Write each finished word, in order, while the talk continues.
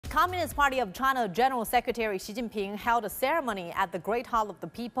Communist Party of China General Secretary Xi Jinping held a ceremony at the Great Hall of the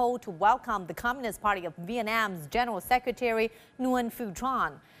People to welcome the Communist Party of Vietnam's General Secretary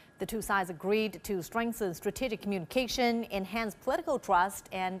Nguyen. The two sides agreed to strengthen strategic communication, enhance political trust,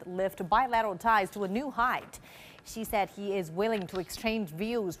 and lift bilateral ties to a new height. Xi said he is willing to exchange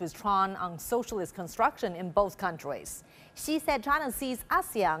views with Tron on socialist construction in both countries. Xi said China sees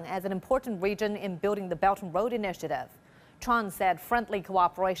ASEAN as an important region in building the Belt and Road Initiative. Trong said friendly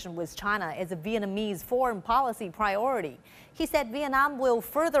cooperation with China is a Vietnamese foreign policy priority. He said Vietnam will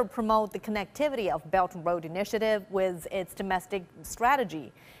further promote the connectivity of Belt and Road Initiative with its domestic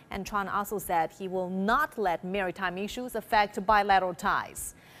strategy. And Trong also said he will not let maritime issues affect bilateral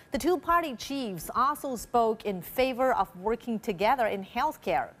ties. The two-party chiefs also spoke in favor of working together in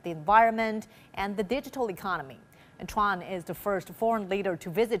healthcare, the environment, and the digital economy. And Trong is the first foreign leader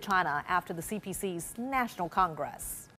to visit China after the CPC's National Congress.